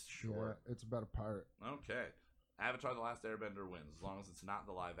 One Piece? Sure. Yeah, it's about a pirate. Okay. Avatar: The Last Airbender wins, as long as it's not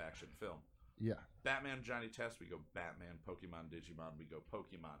the live-action film. Yeah. Batman, Johnny Test, we go Batman. Pokemon, Digimon, we go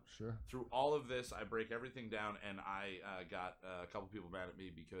Pokemon. Sure. Through all of this, I break everything down, and I got a couple people mad at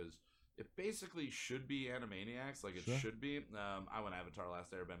me because it basically should be Animaniacs, like it should be. I went Avatar: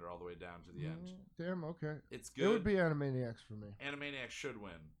 Last Airbender all the way down to the end. Damn, okay. It's good. It would be Animaniacs for me. Animaniacs should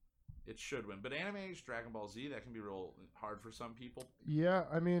win. It should win. But Animaniacs, Dragon Ball Z, that can be real hard for some people. Yeah,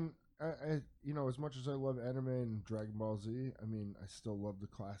 I mean, you know, as much as I love anime and Dragon Ball Z, I mean, I still love the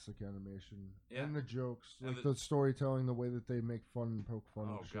classic animation and the jokes, and like the storytelling, the way that they make fun and poke fun.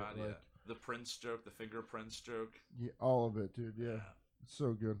 Oh and shit. God, yeah. The Prince joke, the finger Prince joke. Yeah, all of it, dude. Yeah. It's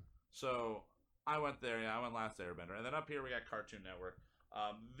so good. So I went there. Yeah, I went Last Airbender, and then up here we got Cartoon Network.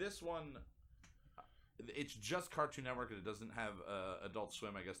 This one, it's just Cartoon Network. It doesn't have Adult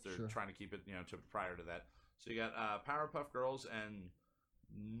Swim. I guess they're trying to keep it, you know, to prior to that. So you got Powerpuff Girls and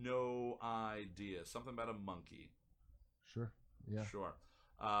no idea, something about a monkey. Sure. Yeah. Sure.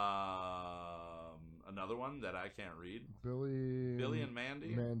 Another one that I can't read. Billy and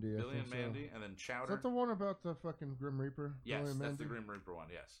Mandy. Billy and Mandy, and then Chowder. Is that the one about the fucking Grim Reaper? Yes, that's the Grim Reaper one.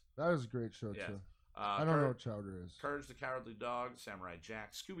 Yes. That is a great show too. I don't know what Chowder is. Courage the Cowardly Dog, Samurai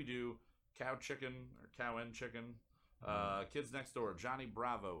Jack, Scooby Doo, Cow Chicken or Cow and Chicken, Kids Next Door, Johnny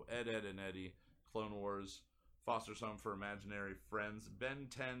Bravo, Ed, Ed and Eddie, Clone Wars, Foster's Home for Imaginary Friends, Ben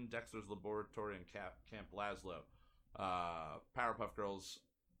 10, Dexter's Laboratory, and Camp Lazlo. Powerpuff Girls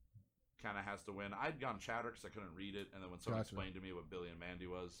kind of has to win. I'd gone Chowder because I couldn't read it, and then when someone explained to me what Billy and Mandy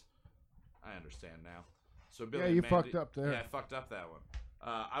was, I understand now. So Billy and Mandy, fucked up there. Yeah, I fucked up that one.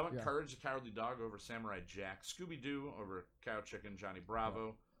 I went Courage the Cowardly Dog over Samurai Jack, Scooby Doo over Cow Chicken, Johnny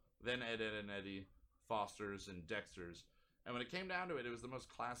Bravo, then Ed, Ed and Eddie, Foster's, and Dexter's. And when it came down to it, it was the most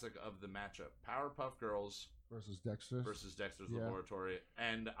classic of the matchup: Powerpuff Girls versus Dexter's Laboratory.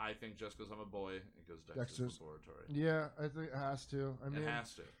 And I think just because I'm a boy, it goes Dexter's Laboratory. Yeah, I think it has to. I mean, it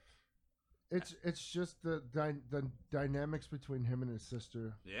has to. It's just the dynamics between him and his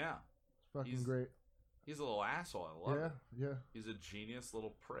sister. Yeah, it's fucking great. He's a little asshole. I love it. Yeah. He's a genius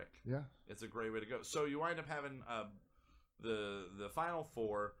little prick. Yeah. It's a great way to go. So you wind up having the final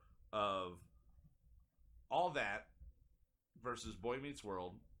four of all that versus Boy Meets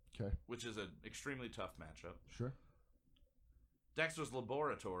World. Okay. Which is an extremely tough matchup. Sure. Dexter's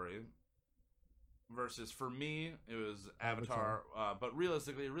Laboratory versus, for me, it was Avatar. But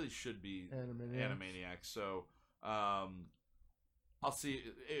realistically, it really should be Animaniacs. So I'll see.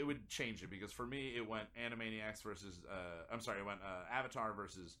 It would change it because for me, it went Animaniacs versus. It went Avatar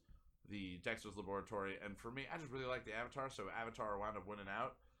versus the Dexter's Laboratory, and for me, I just really like the Avatar, so Avatar wound up winning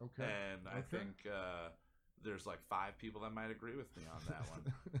out. Okay. And I think there's like 5 people that might agree with me on that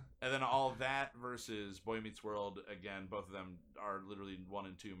one. And then all that versus Boy Meets World. Again, both of them are literally 1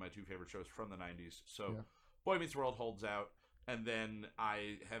 and 2 my 2 favorite shows from the 90s. So Boy Meets World holds out. And then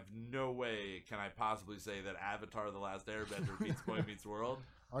I have no way can I possibly say that Avatar: The Last Airbender beats Boy Meets World.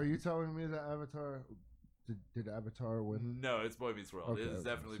 Are you telling me that Avatar did Avatar win? No, it's Boy Meets World. Okay, it is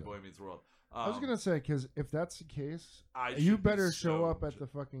definitely Boy Meets World. I was gonna say, because if that's the case, you better show up at the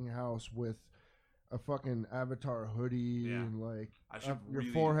fucking house with a fucking Avatar hoodie and like your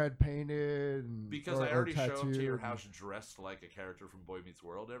forehead painted, and, because I already show up to your house dressed like a character from Boy Meets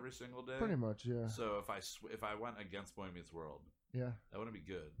World every single day. Pretty much, yeah. So if I went against Boy Meets World, that wouldn't be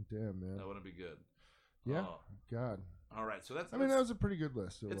good. Damn, man, that wouldn't be good. Yeah, God. All right, so that's. I mean, that was a pretty good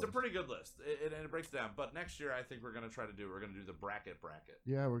list. It's a pretty good list, and it breaks down. But next year, I think we're gonna try to do. We're gonna do the bracket.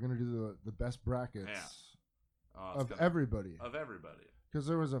 Yeah, we're gonna do the best brackets of everybody. Because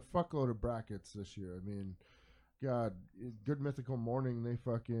there was a fuckload of brackets this year. I mean, God, Good Mythical Morning, they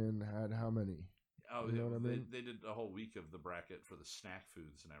fucking had how many? Oh, you know what I mean? They did a whole week of the bracket for the snack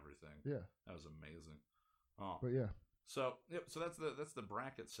foods and everything. Yeah, that was amazing. Oh, but yeah. So so that's the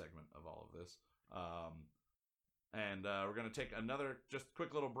bracket segment of all of this. And we're gonna take another just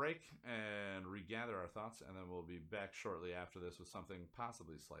quick little break and regather our thoughts, and then we'll be back shortly after this with something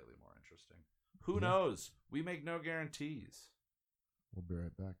possibly slightly more interesting. Who knows? We make no guarantees. We'll be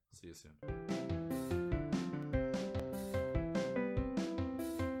right back. See you soon.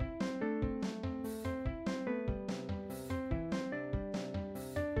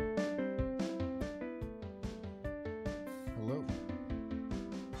 Hello.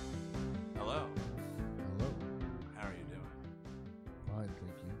 Hello. Hello. How are you doing? Fine,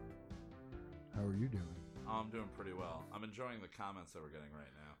 thank you. How are you doing? Oh, I'm doing pretty well. I'm enjoying the comments that we're getting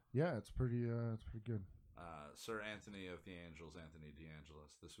right now. Yeah, it's pretty good. Sir Anthony of the Angels, Anthony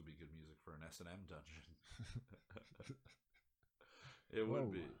DeAngelis. This would be good music for an S&M dungeon. It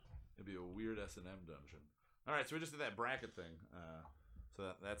would be. It'd be a weird S&M dungeon. All right, so we just did that bracket thing. So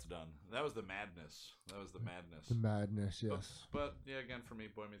that's done. That was the madness. The madness, yes. But yeah, again, for me,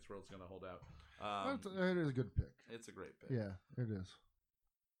 Boy Meets World's going to hold out. It is a good pick. It's a great pick. Yeah, it is.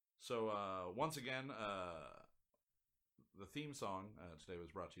 So once again, the theme song today was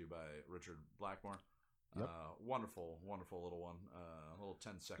brought to you by Richard Blackmore. Yep. Wonderful little one. A little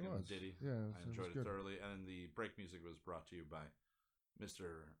 10-second ditty. Yeah, I enjoyed it thoroughly. And the break music was brought to you by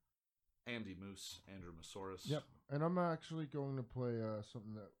Mr. Andrew Masouras. Yep. And I'm actually going to play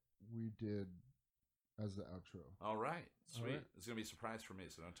something that we did as the outro. All right. Sweet. All right. It's going to be a surprise for me,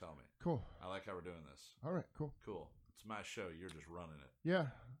 so don't tell me. Cool. I like how we're doing this. All right, cool. Cool. It's my show. You're just running it. Yeah.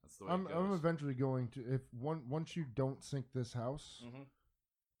 That's the way it goes. I'm eventually going to, if once you don't sink this house,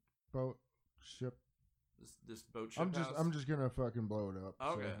 boat, ship. This boat ship house? I'm just going to fucking blow it up.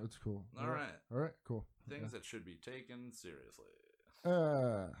 Okay. So it's cool. All right. All right, cool. Things that should be taken seriously.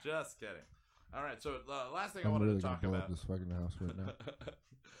 Just kidding. All right, so last thing I wanted to talk about. Up this fucking house right now.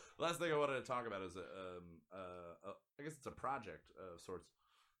 Last thing I wanted to talk about is I guess it's a project of sorts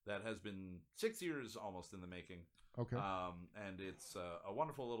that has been 6 years almost in the making. Okay. And it's a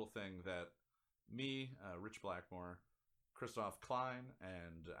wonderful little thing that me, Rich Blackmore, Christoph Klein,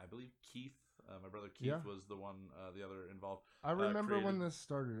 and I believe Keith, my brother Keith, was the other involved. I remember created. when this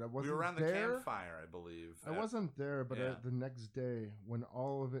started. I wasn't we were around there. the campfire, I believe. I wasn't there, but the next day when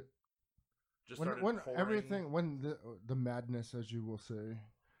all of it, just when pouring. everything, when the madness, as you will say,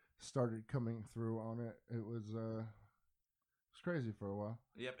 started coming through on it, it was crazy for a while.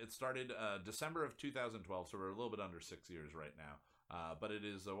 Yep, it started December of 2012, so we're a little bit under 6 years right now. But it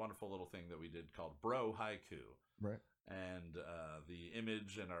is a wonderful little thing that we did called Bro Haiku. Right. And the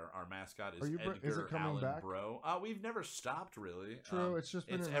image and our mascot is is Edgar it coming Allan back? Bro. We've never stopped, really. True, it's just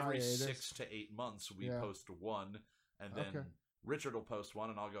been it's an every hiatus. 6 to 8 months we post one, and then Richard will post one,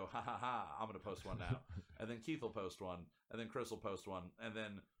 and I'll go, ha ha ha, I'm going to post one now. And then Keith will post one, and then Chris will post one, and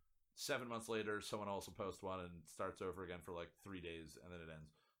then 7 months later, someone else will post one and starts over again for like 3 days, and then it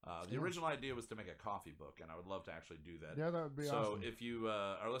ends. The original idea was to make a coffee book, and I would love to actually do that. Yeah, that would be awesome. So if you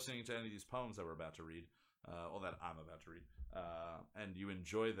are listening to any of these poems that we're about to read, that I'm about to read, and you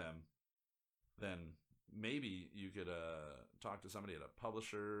enjoy them, then maybe you could talk to somebody at a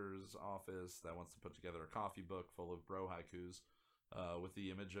publisher's office that wants to put together a coffee book full of bro haikus with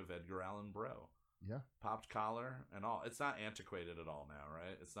the image of Edgar Allan Bro. Yeah, popped collar and all. It's not antiquated at all now,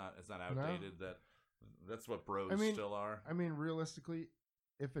 right? It's not outdated. No. That's what bros still are. I mean, realistically,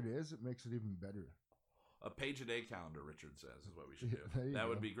 if it is, it makes it even better. A page a day calendar, Richard says, is what we should do. That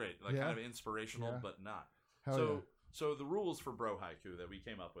would be great. Like kind of inspirational, but not. Hell So the rules for bro haiku that we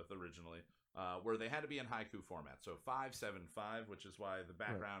came up with originally were they had to be in haiku format. So 575, which is why the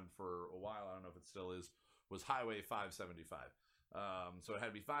background for a while, I don't know if it still is, was Highway 575. So it had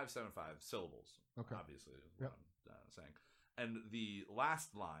to be 575 syllables. Okay. Obviously, is what I'm saying. And the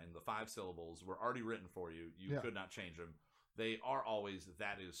last line, the 5 syllables, were already written for you. You could not change them. They are always,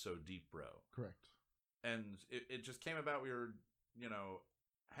 that is so deep, bro. Correct. And it just came about. We were,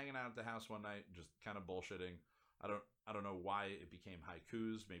 hanging out at the house one night, just kind of bullshitting. I don't know why it became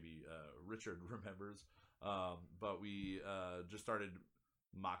haikus. Maybe Richard remembers. But we just started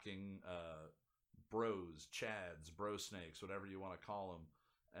mocking bros, chads, bro snakes, whatever you want to call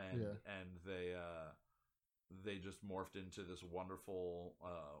them, and they just morphed into this wonderful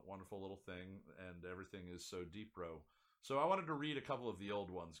little thing, and everything is so deep, bro. So I wanted to read a couple of the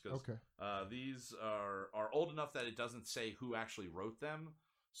old ones because these are old enough that it doesn't say who actually wrote them,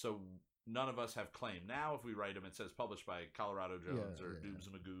 so none of us have claim. Now, if we write them, it says published by Colorado Jones or Doobs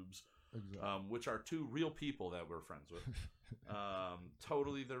and Magoobs, exactly. Which are 2 real people that we're friends with.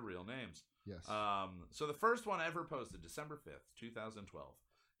 Totally their real names. Yes. So the first one ever posted, December 5th, 2012.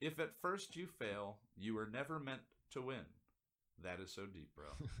 If at first you fail, you were never meant to win. That is so deep,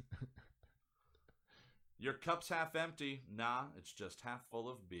 bro. Your cup's half empty. Nah, it's just half full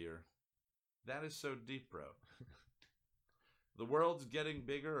of beer. That is so deep, bro. The world's getting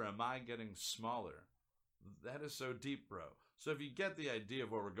bigger, or am I getting smaller? That is so deep, bro. So if you get the idea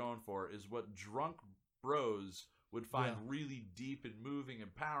of what we're going for, is what drunk bros would find really deep and moving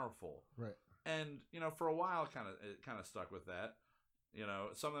and powerful. Right. And, for a while, it kind of stuck with that.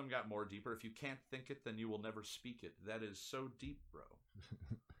 Some of them got more deeper. If you can't think it, then you will never speak it. That is so deep, bro.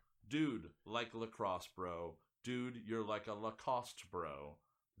 Dude, like lacrosse, bro. Dude, you're like a Lacoste, bro.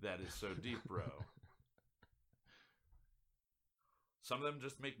 That is so deep, bro. Some of them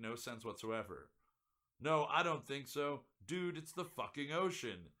just make no sense whatsoever. No, I don't think so. Dude, it's the fucking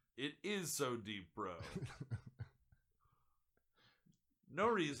ocean. It is so deep, bro. No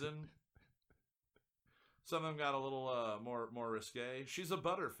reason. Some of them got a little more risque. She's a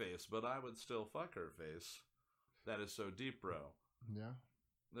butterface, but I would still fuck her face. That is so deep, bro. Yeah.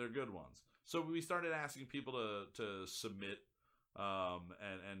 They're good ones. So we started asking people to submit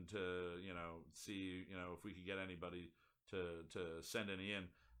and to, see, if we could get anybody to send any in.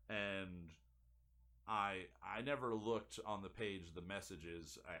 And I never looked on the page the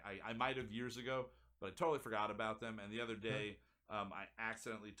messages. I might have years ago, but I totally forgot about them. And the other day, I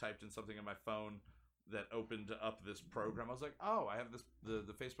accidentally typed in something on my phone that opened up this program. I was like, oh, I have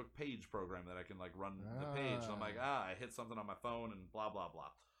the Facebook page program that I can run the page. And I'm like, I hit something on my phone and blah, blah,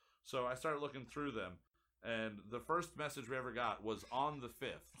 blah. So I started looking through them, and the first message we ever got was on the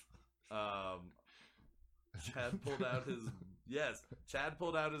 5th. Chad pulled out his Chad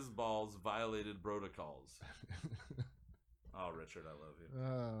pulled out his balls, violated protocols. Oh, Richard, I love you.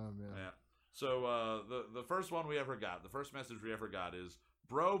 Oh man. Yeah. So the first one we ever got, the first message we ever got is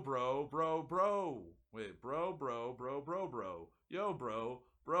bro. Wait, bro. Yo, bro.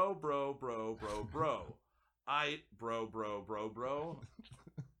 Aight, bro.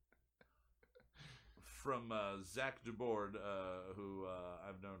 From Zach DeBoard, who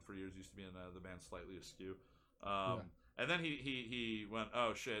I've known for years, used to be in the band Slightly Askew. And then he went,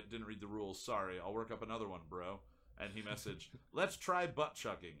 oh shit, didn't read the rules, sorry, I'll work up another one, bro. And he messaged, let's try butt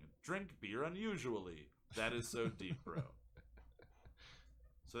chugging. Drink beer unusually. That is so deep, bro.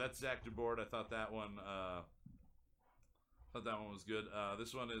 So that's Zach DeBoard. I thought that one was good.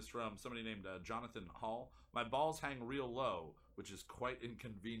 This one is from somebody named Jonathan Hall. My balls hang real low, which is quite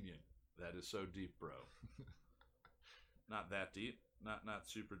inconvenient. That is so deep, bro. Not that deep. Not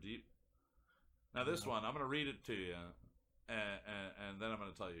super deep. Now this one, I'm going to read it to you, and then I'm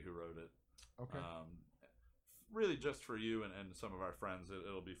going to tell you who wrote it. Okay. Really just for you and some of our friends.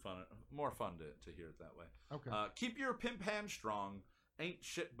 It'll be fun, more fun to hear it that way. Okay. Keep your pimp hand strong. Ain't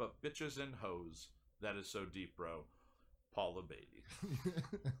shit but bitches and hoes. That is so deep, bro. Paula Beatty.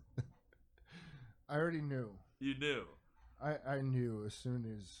 I already knew. You knew. I knew as soon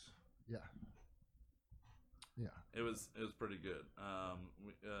as It was pretty good.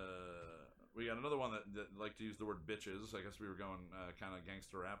 We got another one that liked to use the word bitches. I guess we were going kind of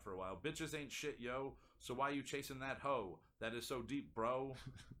gangster rap for a while. Bitches ain't shit, yo. So why you chasing that hoe? That is so deep, bro.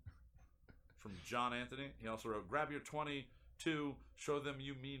 From John Anthony. He also wrote, grab your 22, show them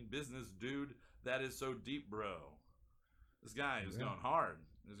you mean business, dude. That is so deep, bro. This guy was going hard.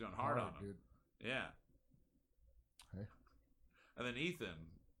 He was going hard on him. Dude. Yeah. Hey. And then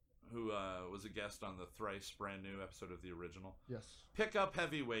Ethan, who was a guest on the thrice brand new episode of the original. Yes. Pick up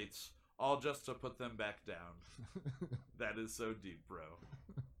heavy weights, all just to put them back down. That is so deep, bro.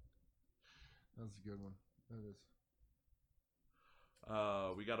 That's a good one. That is.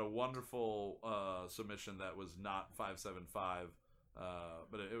 We got a wonderful submission that was not 575,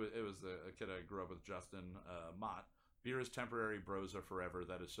 but it was a kid I grew up with, Justin Mott. Beer is temporary, bros are forever.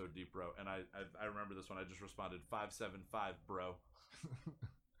 That is so deep, bro. And I remember this one. I just responded 575, bro.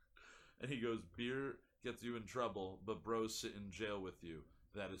 And he goes, beer gets you in trouble, but bros sit in jail with you.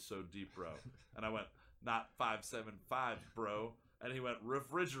 That is so deep, bro. And I went, not 575, bro. And he went,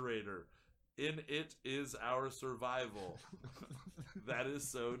 refrigerator. In it is our survival. That is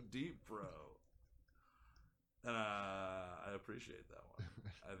so deep, bro. And I appreciate that one.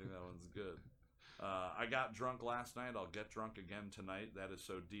 I think that one's good. I got drunk last night. I'll get drunk again tonight. That is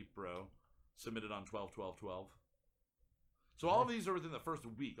so deep, bro. Submitted on 12/12/12. So all of these are within the first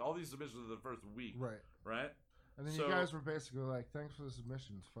week. All these submissions are the first week. Right? And then you guys were basically like, thanks for the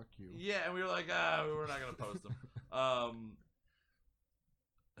submissions. Fuck you. Yeah, and we were like, we're not going to post them.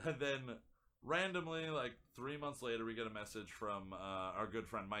 And then randomly, like 3 months later, we get a message from our good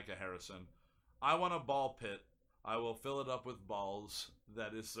friend Micah Harrison. I want a ball pit. I will fill it up with balls.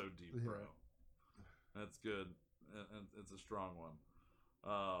 That is so deep, bro. That's good. And it's a strong one.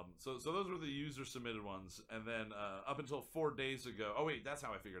 So those were the user submitted ones, and then up until 4 days ago. Oh wait, that's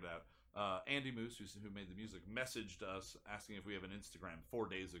how I figured it out. Andy Moose, who made the music, messaged us asking if we have an Instagram 4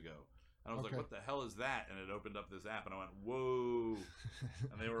 days ago, and I was like, "What the hell is that?" And it opened up this app, and I went, "Whoa!"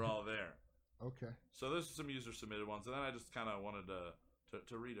 And they were all there. Okay. So those are some user submitted ones, and then I just kind of wanted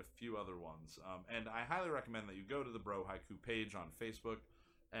to read a few other ones. And I highly recommend that you go to the Bro Haiku page on Facebook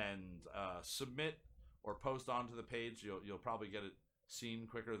and submit or post onto the page. You'll probably get it seen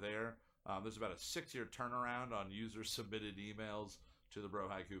quicker there. There's about a 6-year turnaround on user submitted emails to the Bro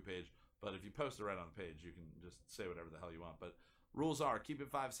Haiku page, but if you post it right on the page, you can just say whatever the hell you want. But rules are, keep it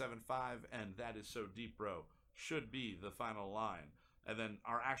 575, and that is so deep, bro, should be the final line. And then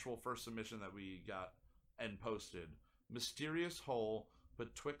our actual first submission that we got and posted, mysterious hole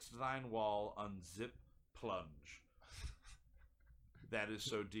betwixt thine wall, unzip plunge. That is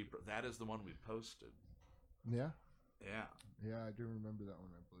so deep. That is the one we posted. Yeah. Yeah. Yeah, I do remember that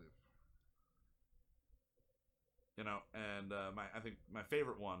one, I believe. You know, and I think my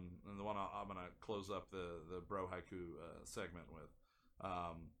favorite one, and the one I'm going to close up the Bro Haiku segment with,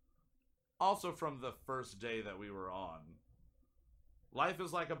 also from the first day that we were on, life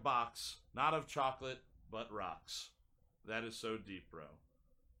is like a box, not of chocolate, but rocks. That is so deep, bro.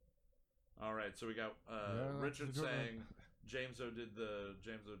 All right, so we got Richard saying Jameso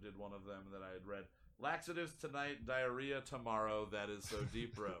did one of them that I had read. Laxatives tonight, diarrhea tomorrow. That is so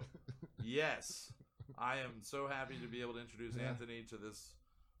deep, bro. Yes, I am so happy to be able to introduce Anthony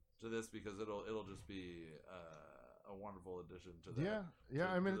to to this because it'll just be a wonderful addition to that. Yeah.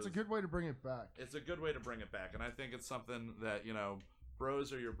 I mean, it's a good way to bring it back. It's a good way to bring it back, and I think it's something that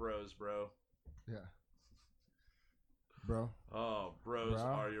bros are your bros, bro. Yeah. Bro. Oh, bros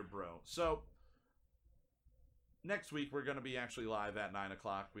are your bro. So next week we're going to be actually live at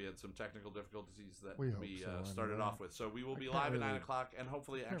 9:00. We had some technical difficulties that we started off with, so we will be live at 9:00, and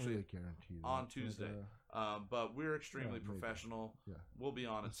hopefully actually on Tuesday. But we're extremely professional. Yeah. We'll be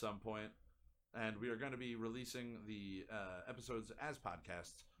on at some point, and we are going to be releasing the episodes as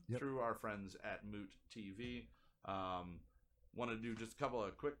podcasts through our friends at Moot TV. Want to do just a couple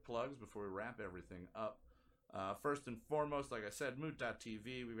of quick plugs before we wrap everything up. First and foremost, like I said,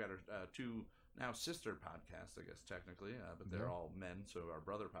 Moot.tv. We've got our two now sister podcasts, I guess, technically, but they're all men, so our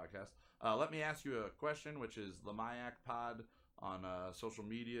brother podcast. Let me ask you a question, which is Lamayak Pod on social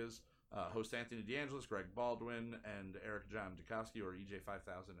medias. Host Anthony DeAngelis, Greg Baldwin, and Eric John Dukoski, or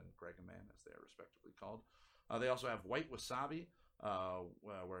EJ5000 and Greg Man, as they are respectively called. They also have White Wasabi,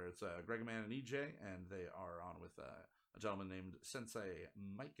 where it's Greg Man and EJ, and they are on with a gentleman named Sensei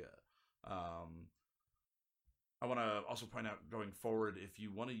Micah. I want to also point out, going forward, if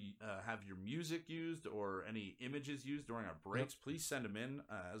you want to have your music used or any images used during our breaks, please send them in.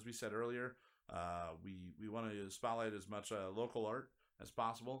 As we said earlier, we want to spotlight as much local art as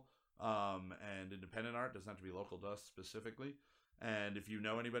possible, and independent art. Doesn't have to be local to us specifically. And if you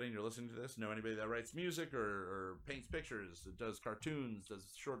know anybody and you're listening to this, know anybody that writes music or paints pictures, does cartoons,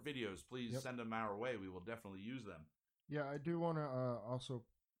 does short videos, please send them our way. We will definitely use them. Yeah, I do want to also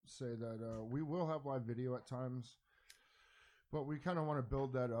say that we will have live video at times, but we kind of want to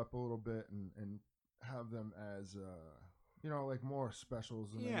build that up a little bit and have them as like more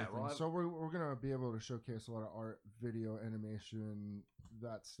specials and everything. Well, so we're gonna be able to showcase a lot of art, video, animation,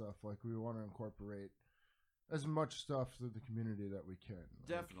 that stuff. Like, we want to incorporate as much stuff to the community that we can.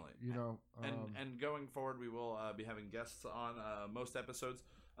 Definitely. And going forward, we will be having guests on most episodes.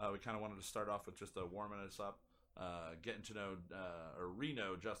 We kind of wanted to start off with just warming us up, getting to know or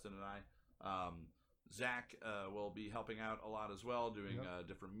re-know Justin and I. Zach will be helping out a lot as well, doing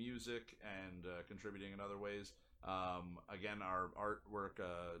different music and contributing in other ways. Again, our artwork,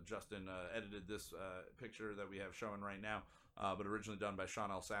 Justin edited this picture that we have showing right now, but originally done by Sean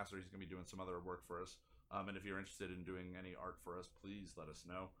L. Sasser. He's going to be doing some other work for us. And if you're interested in doing any art for us, please let us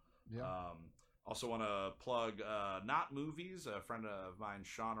know. Yeah. Also want to plug Not Movies, a friend of mine,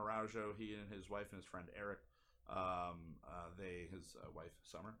 Sean Araujo. He and his wife and his friend Eric, his wife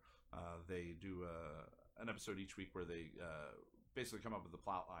Summer, they do an episode each week where they basically come up with the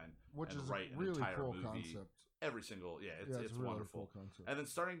plot line, which and is write a really an entire cool movie. Concept. Every single, it's really wonderful. Cool concept. And then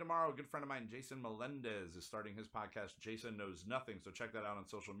starting tomorrow, a good friend of mine, Jason Melendez, is starting his podcast, Jason Knows Nothing. So check that out on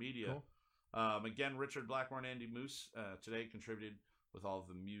social media. Cool. Again, Richard Blackmore and Andy Moose today contributed with all of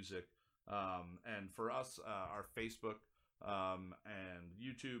the music. And for us, our Facebook and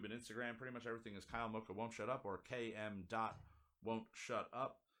YouTube and Instagram, pretty much everything is Kyle Mocha Won't Shut Up, or km.won't shut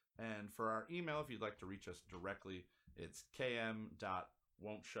up. And for our email, if you'd like to reach us directly, it's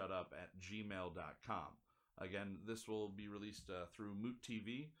km.won'tshutup@gmail.com. Again, this will be released through Moot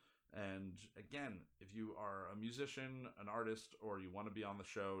TV. And again, if you are a musician, an artist, or you want to be on the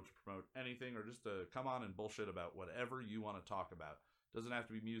show to promote anything, or just to come on and bullshit about whatever you want to talk about, doesn't have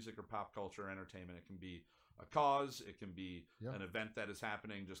to be music or pop culture or entertainment. It can be a cause. It can be an event that is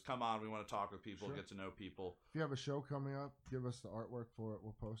happening. Just come on. We want to talk with people, get to know people. If you have a show coming up, give us the artwork for it.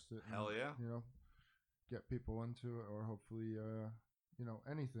 We'll post it. Hell yeah. Get people into it, or hopefully,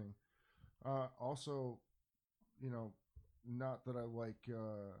 anything. Also, not that I like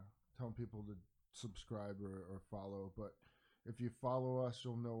telling people to subscribe or follow, but if you follow us,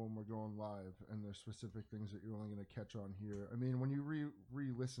 you'll know when we're going live, and there's specific things that you're only going to catch on here. I mean, when you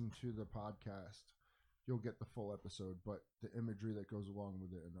re-listen to the podcast, you'll get the full episode, but the imagery that goes along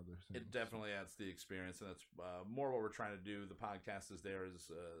with it and other things. It definitely adds to the experience, and that's more what we're trying to do. The podcast is there.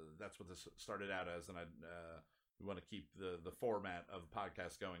 That's what this started out as, and we want to keep the format of the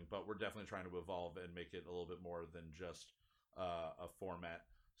podcast going, but we're definitely trying to evolve and make it a little bit more than just a format.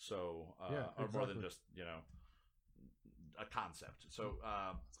 So, or more than just, a concept. So,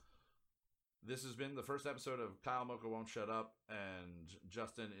 this has been the first episode of Kyle Mocha Won't Shut Up, and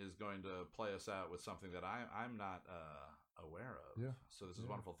Justin is going to play us out with something that I'm not aware of. Yeah. So this is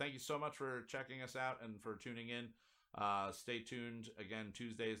wonderful. Thank you so much for checking us out and for tuning in. Stay tuned. Again,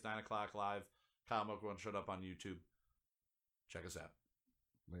 Tuesdays, 9:00 live. Kyle Mocha Won't Shut Up on YouTube. Check us out.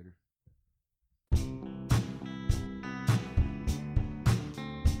 Later.